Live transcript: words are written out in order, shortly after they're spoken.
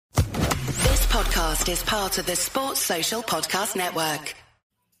podcast is part of the Sports Social Podcast Network.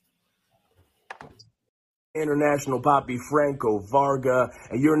 International Papi Franco Varga,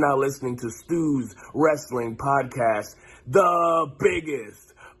 and you're now listening to Stus Wrestling Podcast, the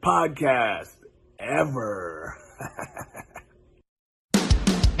biggest podcast ever.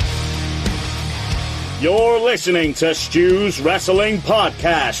 You're listening to Stu's Wrestling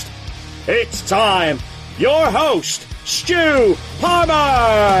Podcast. It's time. Your host, Stu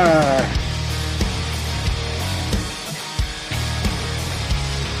Palmer.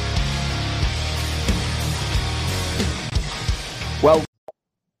 Well,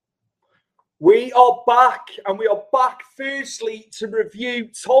 we are back, and we are back firstly to review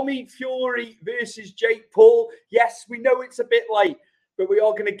Tommy Fury versus Jake Paul. Yes, we know it's a bit late, but we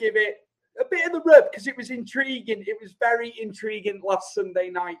are going to give it a bit of the rub because it was intriguing. It was very intriguing last Sunday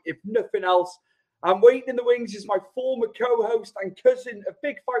night, if nothing else. And waiting in the wings is my former co-host and cousin of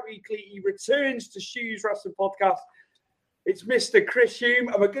Big Fight Weekly. He returns to Stu's Wrestling Podcast. It's Mr. Chris Hume,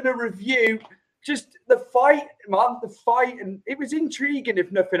 and we're going to review just the fight, man, the fight. And it was intriguing,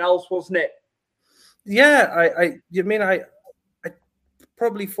 if nothing else, wasn't it? Yeah, I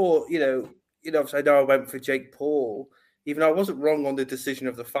probably thought, I know I went for Jake Paul, even though I wasn't wrong on the decision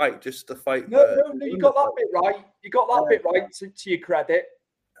of the fight, just the fight. No, you got that bit right. You got that bit right, to your credit.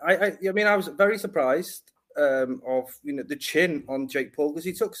 I was very surprised of the chin on Jake Paul because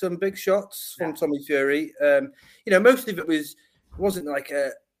he took some big shots from Tommy Fury. Most of it wasn't like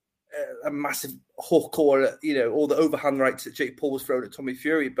a massive hook or all the overhand rights that Jake Paul was throwing at Tommy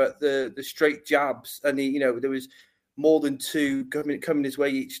Fury, but the straight jabs, and there was more than two coming his way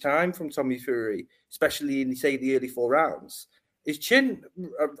each time from Tommy Fury, especially in the early 4 rounds. His chin,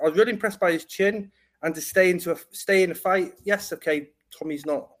 I was really impressed by his chin, and to stay in a fight. Yes, okay, Tommy's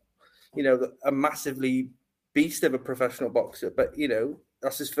not a massively beast of a professional boxer, but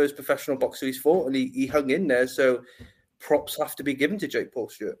that's his first professional boxer he's fought, and he hung in there. So props have to be given to Jake Paul,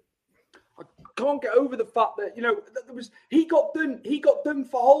 Stuart. I can't get over the fact that he got done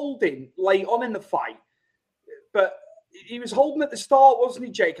for holding late on in the fight, but he was holding at the start, wasn't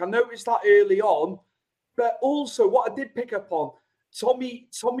he, Jake? I noticed that early on, but also what I did pick up on, Tommy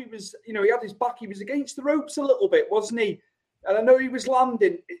was, he had his back, he was against the ropes a little bit, wasn't he? And I know he was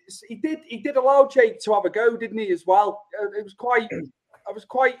landing. He did allow Jake to have a go, didn't he, as well? I was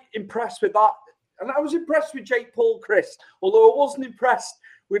quite impressed with that. And I was impressed with Jake Paul, Chris, although I wasn't impressed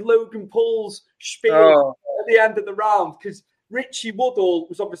with Logan Paul's spiel at the end of the round, because Richie Woodall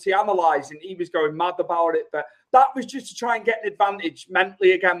was obviously analysing. He was going mad about it, but that was just to try and get an advantage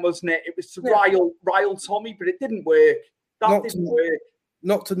mentally again, wasn't it? It was to rile Tommy, but it didn't work. Didn't work.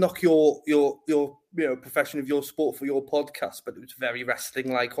 Not to knock your profession of your sport for your podcast, but it was very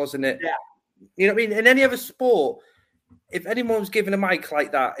wrestling-like, wasn't it? Yeah. You know what I mean? In any other sport, if anyone was given a mic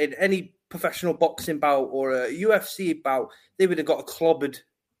like that in any professional boxing bout or a UFC bout, they would have got clobbered.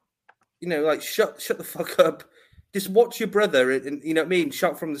 Shut the fuck up. Just watch your brother and you know what I mean?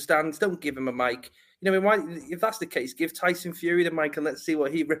 Shout from the stands. Don't give him a mic. If that's the case, give Tyson Fury the mic and let's see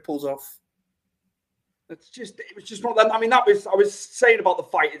what he ripples off. It was just one of them. I mean, I was saying about the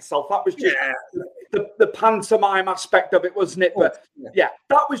fight itself. That was just the pantomime aspect of it, wasn't it? But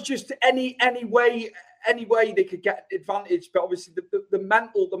that was just any way they could get advantage. But obviously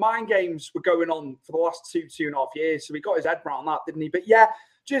the mind games were going on for the last 2.5 years. So he got his head around that, didn't he? But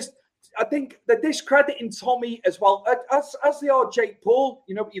I think they're discrediting Tommy as well, as they are Jake Paul.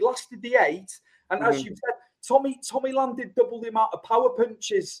 He lasted the 8. And as you said, Tommy landed double the amount of power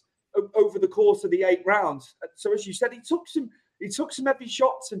punches over the course of the 8 rounds. So as you said, he took some heavy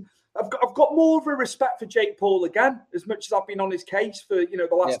shots, and I've got more of a respect for Jake Paul again, as much as I've been on his case for the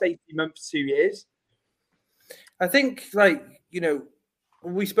last 18 months, 2 years. I think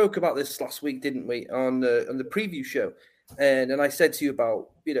we spoke about this last week, didn't we, on the preview show, and I said to you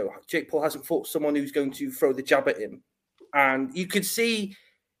about Jake Paul hasn't fought someone who's going to throw the jab at him, and you could see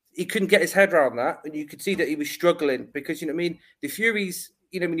he couldn't get his head around that, and you could see that he was struggling because the Furies.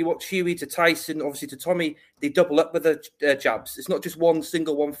 When you watch Huey to Tyson, obviously to Tommy, they double up with the jabs. It's not just one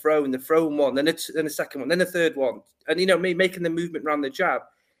single one throw, and they're throwing one, then a second one, then a third one. And, making the movement around the jab.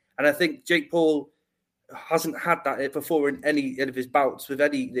 And I think Jake Paul hasn't had that before in any of his bouts with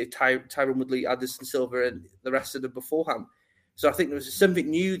Tyron Woodley, Anderson Silva, and the rest of them beforehand. So I think there was something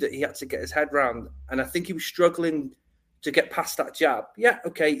new that he had to get his head around. And I think he was struggling to get past that jab. Yeah,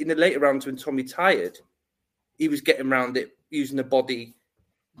 okay, in the later rounds when Tommy tired, he was getting around it, using the body.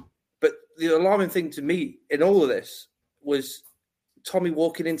 But the alarming thing to me in all of this was Tommy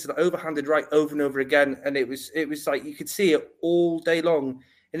walking into the overhanded right over and over again. And it was like you could see it all day long.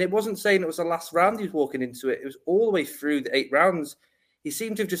 And it wasn't saying it was the last round he was walking into it. It was all the way through the 8 rounds. he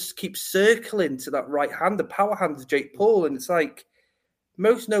seemed to just keep circling to that right hand, the power hand of Jake Paul. And it's like,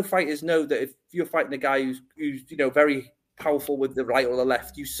 most no fighters know that if you're fighting a guy who's very powerful with the right or the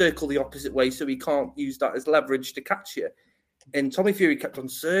left, you circle the opposite way so he can't use that as leverage to catch you. And Tommy Fury kept on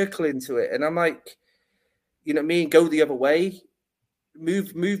circling to it. And I'm like, go the other way,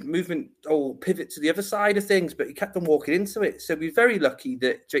 movement or pivot to the other side of things, but he kept on walking into it. So we're very lucky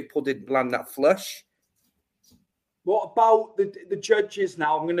that Jake Paul didn't land that flush. What about the judges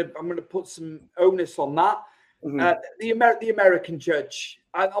now? I'm gonna put some onus on that. Mm-hmm. The American judge.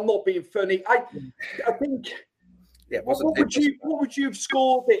 I'm not being funny. I think. Yeah, what would you have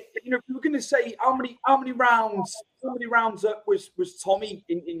scored it? If you were going to say how many rounds up was Tommy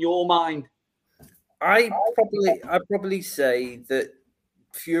in your mind? I'd probably say that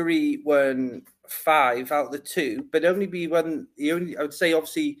Fury won 5 out of the 2, but I would say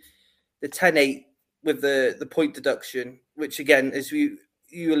obviously the 10-8 with the point deduction, which again, as you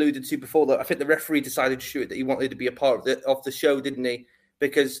alluded to before, that I think the referee decided to shoot it, that he wanted to be a part of the show, didn't he?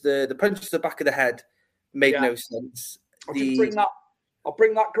 Because the punch to the back of the head made no sense. I'll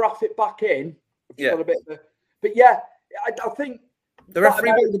bring that graphic back in. Yeah. But yeah, I think the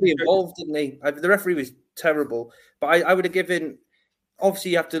referee wanted to be involved, didn't he? The referee was terrible, but I would have given.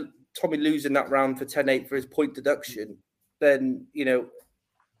 Obviously, after Tommy losing that round for 10-8 for his point deduction, then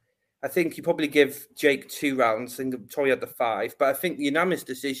I think you probably give Jake 2 rounds. I think Tommy had the 5, but I think the unanimous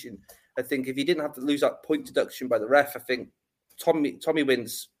decision. I think if he didn't have to lose that point deduction by the ref, I think Tommy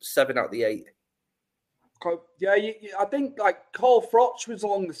wins 7 out of the 8. Yeah, I think like Carl Froch was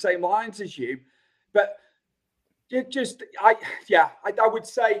along the same lines as you, but I would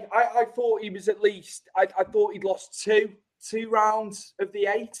say I thought he was at least. I thought he'd lost two rounds of the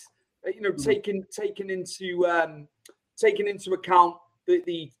 8. Taking into account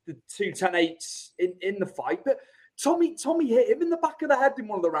the 2 10-8s in the fight, but Tommy hit him in the back of the head in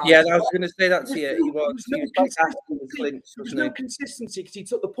one of the rounds. Yeah, I was going to say that to you. There was no consistency because he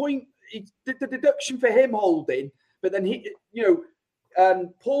took the point. He did the deduction for him holding, but then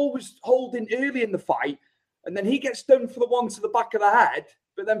Paul was holding early in the fight, and then he gets done for the one to the back of the head.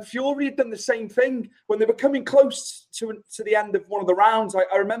 But then Fury had done the same thing when they were coming close to the end of one of the rounds. I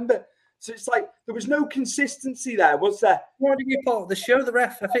remember. So it's like there was no consistency there, was there? He wanted to be part of the show.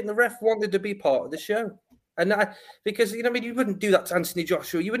 I think the ref wanted to be part of the show. And because, you wouldn't do that to Anthony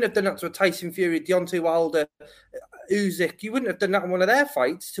Joshua. You wouldn't have done that to a Tyson Fury, Deontay Wilder, Usyk. You wouldn't have done that in one of their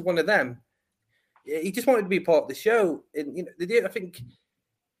fights to one of them. He just wanted to be part of the show. And, I think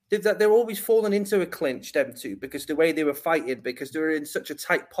that they're always falling into a clinch, them two, because the way they were fighting, because they were in such a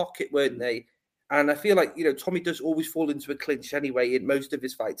tight pocket, weren't they? And I feel like, Tommy does always fall into a clinch anyway in most of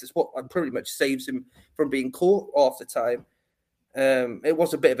his fights. It's what pretty much saves him from being caught half the time. It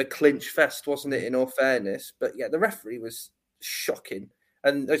was a bit of a clinch fest, wasn't it, in all fairness? But yeah, the referee was shocking.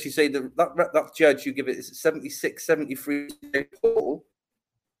 And as you say, that judge, you give it 76-73 Paul.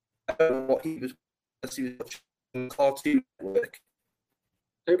 I don't know what he was watching Cartoon Network.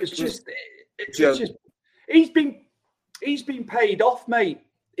 It was just he's been paid off, mate.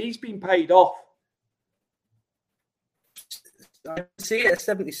 He's been paid off. I see it at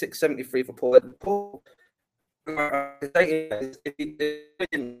 76-73 for Paul. Paul, if he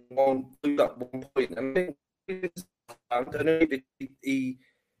didn't lose at one point, I don't know if he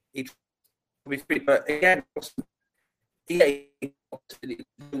but again,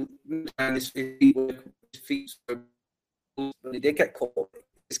 his feet, he did get caught.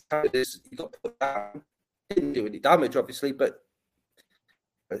 He got put down. Didn't do any damage, obviously, but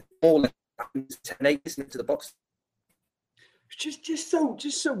more like 10-8, isn't it, to the box? Just so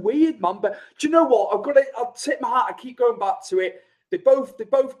weird, man. But do you know what? I'll tip my hat. I keep going back to it. They both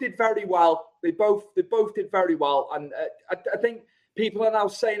did very well. They both did very well. And I think people are now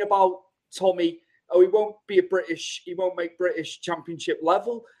saying about Tommy, he won't make British championship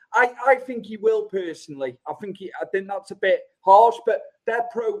level. I think he will personally. I think that's a bit harsh, but they're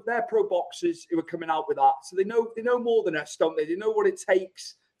pro boxers who are coming out with that. So they know more than us, don't they? They know what it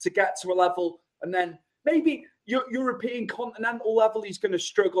takes to get to a level, and then maybe European continental level, he's going to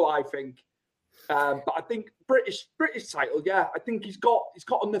struggle, I think. But I think British title, yeah, I think he's got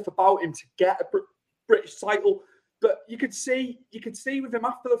enough about him to get a British title. But you could see with him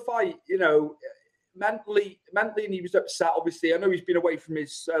after the fight, mentally, and he was upset. Obviously, I know he's been away from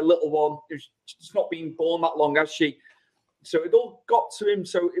his little one. She's not been born that long, has she? So it all got to him.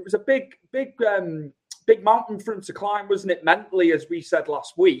 So it was a big mountain for him to climb, wasn't it? Mentally, as we said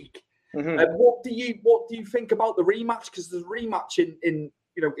last week. Mm-hmm. What do you think about the rematch? Because there's a rematch in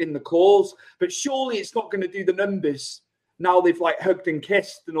the clause, but surely it's not going to do the numbers now they've like hugged and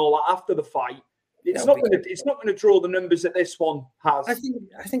kissed and all that after the fight. It's not going to draw the numbers that this one has. I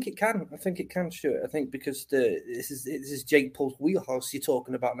think it can. I think it can, Stuart. I think because this is Jake Paul's wheelhouse you're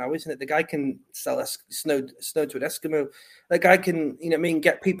talking about now, isn't it? The guy can sell snow to an Eskimo. The guy can,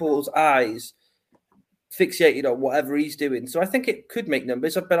 get people's eyes fixated on whatever he's doing. So I think it could make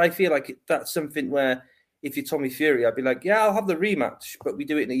numbers, but I feel like that's something where if you're Tommy Fury, I'd be like, yeah, I'll have the rematch, but we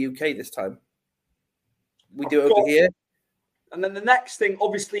do it in the UK this time. We do it over here. And then the next thing,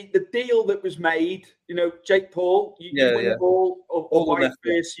 obviously, the deal that was made, Jake Paul, you win the ball, or vice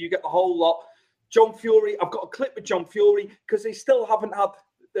versa, you get the whole lot. John Fury, I've got a clip with John Fury because they still haven't had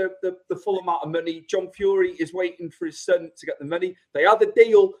the full amount of money. John Fury is waiting for his son to get the money. They had the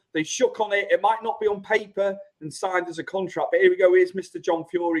deal. They shook on it. It might not be on paper and signed as a contract, but here we go. Here's Mr. John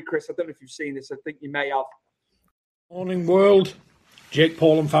Fury. Chris, I don't know if you've seen this. I think you may have. Morning, world. Jake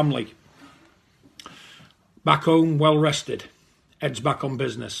Paul and family. Back home, well rested. Heads back on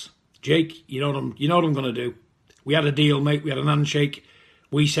business. Jake, you know what I'm going to do. We had a deal, mate. We had an handshake.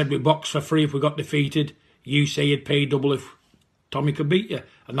 We said we'd box for free if we got defeated. You say you'd pay double if Tommy could beat you.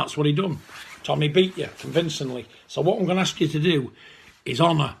 And that's what he done. Tommy beat you convincingly. So what I'm going to ask you to do is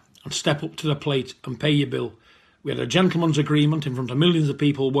honour and step up to the plate and pay your bill. We had a gentleman's agreement in front of millions of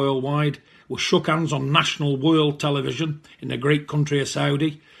people worldwide. We shook hands on national world television in the great country of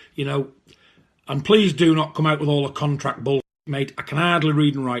Saudi. And please do not come out with all the contract bull. Mate, I can hardly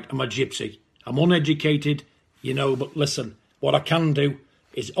read and write. I'm a gypsy. I'm uneducated, but listen, what I can do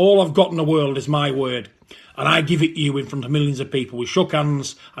is all I've got in the world is my word. And I give it you in front of millions of people. We shook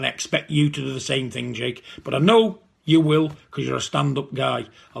hands and I expect you to do the same thing, Jake. But I know you will because you're a stand-up guy.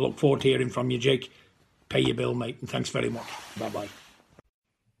 I look forward to hearing from you, Jake. Pay your bill, mate. And thanks very much. Bye-bye.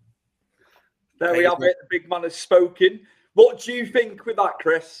 There we have it. The big man has spoken. What do you think with that,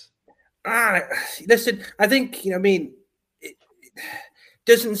 Chris? Listen, I think,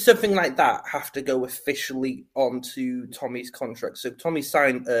 doesn't something like that have to go officially onto Tommy's contract? So Tommy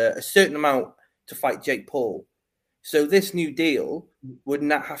signed a certain amount to fight Jake Paul. So this new deal would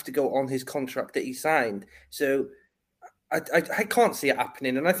not have to go on his contract that he signed. So I can't see it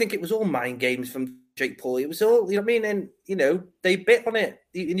happening. And I think it was all mind games from Jake Paul. It was all, and, they bit on it.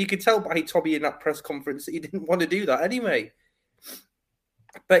 And you could tell by Tommy in that press conference that he didn't want to do that anyway.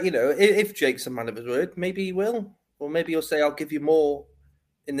 But, if Jake's a man of his word, maybe he will. Or maybe he'll say, I'll give you more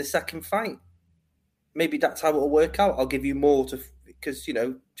in the second fight. Maybe that's how it'll work out. I'll give you more because,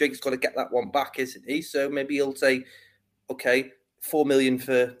 Jake's got to get that one back, isn't he? So maybe he'll say, okay, $4 million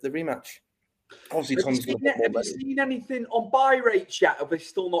for the rematch. Obviously, Tom's going to Have you seen anything on buy rates yet? Have they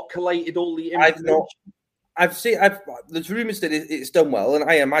still not collated all the information? There's rumours that it's done well, and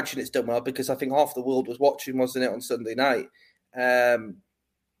I imagine it's done well because I think half the world was watching, wasn't it, on Sunday night?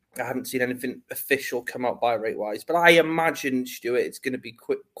 I haven't seen anything official come out buy rate wise, but I imagine, Stuart, it's going to be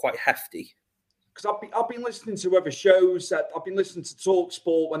quite hefty. Because I've been listening to other shows. I've been listening to Talk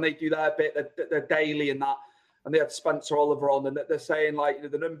Sport when they do their bit, their daily and that, and they had Spencer Oliver on, and they're saying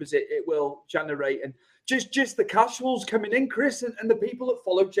the numbers it will generate, and just the casuals coming in, Chris, and the people that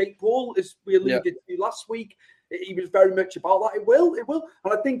follow Jake Paul, as we alluded to last week, he was very much about that. It will,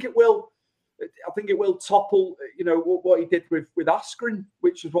 and I think it will. I think it will topple, what he did with Askren,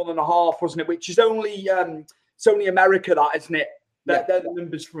 which was 1.5, wasn't it? Which is only it's only America, that, isn't it? They're the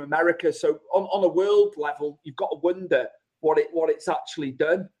numbers from America. So on a world level, you've got to wonder what it's actually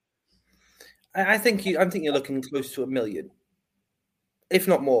done. I think you're looking close to 1 million, if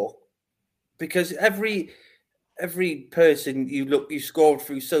not more, because every person you scored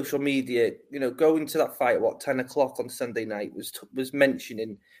through social media, going to that fight at 10 o'clock on Sunday night was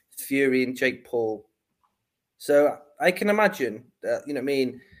mentioning Fury and Jake Paul. So I can imagine that,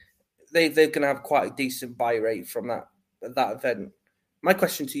 they're going to have quite a decent buy rate from that event. My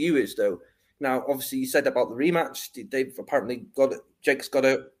question to you is, though, now, obviously you said about the rematch, they've apparently Jake's got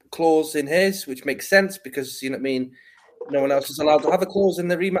a clause in his, which makes sense because, no one else is allowed to have a clause in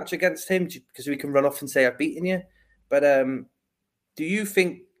the rematch against him because we can run off and say, I've beaten you. But do you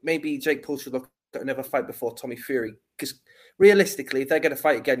think maybe Jake Paul should look at another fight before Tommy Fury? Because realistically, if they're going to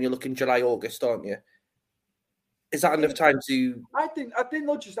fight again, you're looking July, August, aren't you? Is that enough time to? I think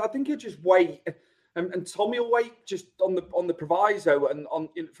he'll just wait, and Tommy will wait just on the proviso and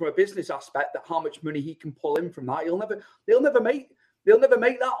from a business aspect that how much money he can pull in from that. They'll never make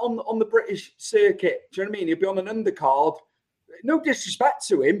that on the British circuit. Do you know what I mean? He'll be on an undercard. No disrespect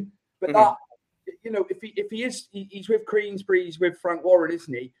to him, but that he's with Queensbury, he's with Frank Warren,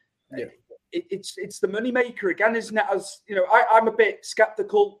 isn't he? Yeah. It's the money maker again, isn't it? As I'm a bit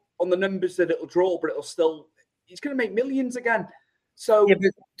skeptical on the numbers that it'll draw, but he's going to make millions again. So,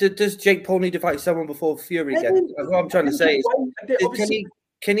 but does Jake Paul need to fight someone before Fury again? What I'm trying to say is,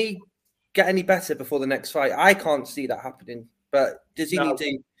 can he get any better before the next fight? I can't see that happening. But does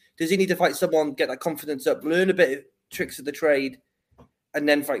he need to fight someone, get that confidence up, learn a bit of tricks of the trade, and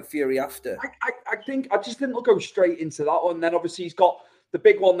then fight Fury after? I think I just think he'll go straight into that one. Then obviously he's got the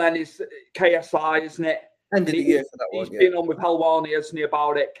big one. Then is KSI, isn't it? End of the year for that one. He's been on with Helwani, hasn't he,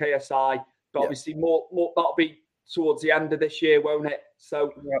 about it? KSI, but obviously more that'll be towards the end of this year, won't it?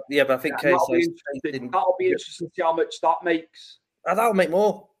 So but I think KSI that'll be interesting to see how much that makes. That'll make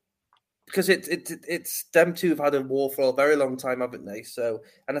more. Because it's them two have had a war for a very long time, haven't they? So,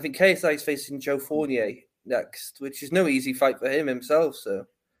 and I think KSI is facing Joe Fournier next, which is no easy fight for him himself. So,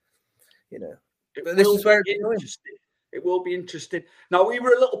 but this is where it's going. It will be interesting. Now we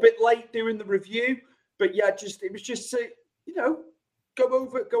were a little bit late doing the review, but it was just to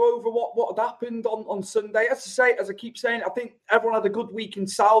go over what had happened on Sunday. As I keep saying, I think everyone had a good week in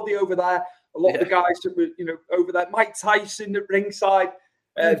Saudi over there. A lot of the guys that were over there. Mike Tyson at ringside.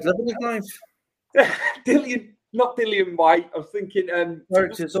 Living his life. Not Dillian White. I was thinking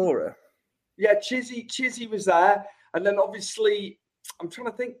Eric Chisora. Yeah, Chizzy was there, and then obviously I'm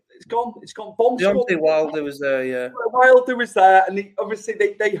trying to think. It's gone. Bomb Squad. Deontay Wilder was there. Yeah, Wilder was there, and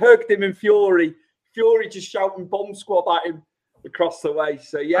they hugged him in Fury. Fury just shouting Bomb Squad at him across the way.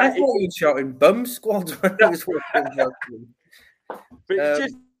 So yeah, I thought he was shouting Bum Squad when he was walking. But it's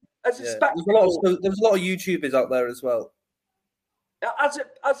just as a spectacle. There's a lot of YouTubers out there as well.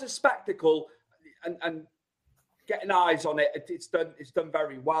 As a spectacle, and getting eyes on it, it's done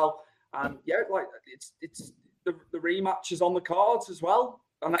very well. And it's the rematch is on the cards as well.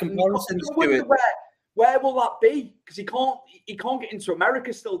 And comparisons to it. Where will that be? Because he can't get into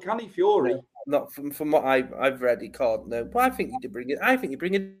America still, can he, Fury? No, not from what I've read, he can't. No, but I think you bring it. I think you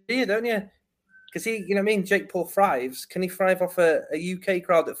bring it here, don't you? Because Jake Paul thrives. Can he thrive off a UK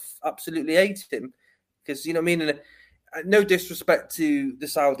crowd that absolutely hates him? Because no disrespect to the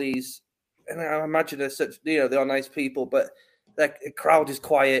Saudis, and I imagine they're such, they are nice people, but the crowd is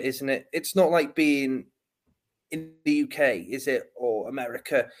quiet, isn't it? It's not like being in the UK, is it, or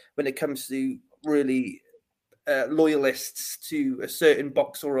America, when it comes to really loyalists to a certain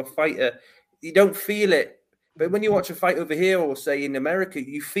boxer or a fighter. You don't feel it. But when you watch a fight over here or say in America,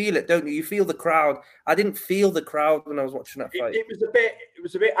 you feel it, don't you? You feel the crowd. I didn't feel the crowd when I was watching that fight. It was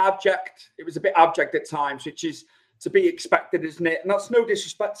a bit abject. It was a bit abject at times, which is to be expected, isn't it? And that's no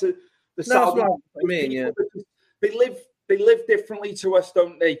disrespect to the Saudi. They live differently to us,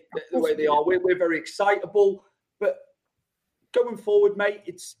 don't they? The way they are. We're very excitable. But going forward, mate,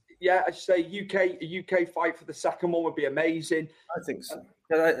 I say a UK fight for the second one would be amazing. I think so.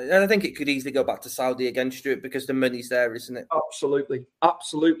 And I think it could easily go back to Saudi again, Stuart, because the money's there, isn't it?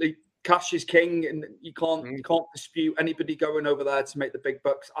 Absolutely. Cash is king, and you can't dispute anybody going over there to make the big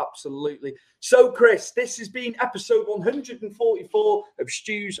bucks. Absolutely. So, Chris, this has been episode 144 of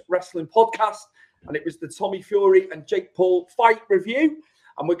Stu's Wrestling Podcast, and it was the Tommy Fury and Jake Paul fight review.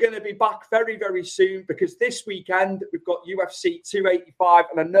 And we're going to be back very, very soon, because this weekend we've got UFC 285,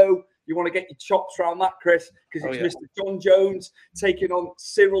 and I know you want to get your chops around that, Chris, because it's Mr. John Jones taking on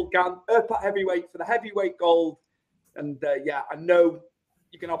Cyril Gane, at heavyweight for the heavyweight gold. And I know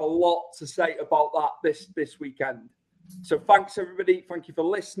you can have a lot to say about that this weekend. So thanks, everybody. Thank you for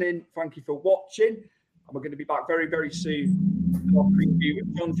listening. Thank you for watching. And we're going to be back very, very soon. I'll preview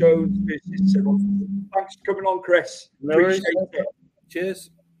with John Jones versus Cyril. Thanks for coming on, Chris. Appreciate it. Cheers.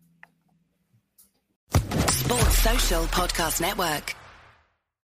 Sports Social Podcast Network.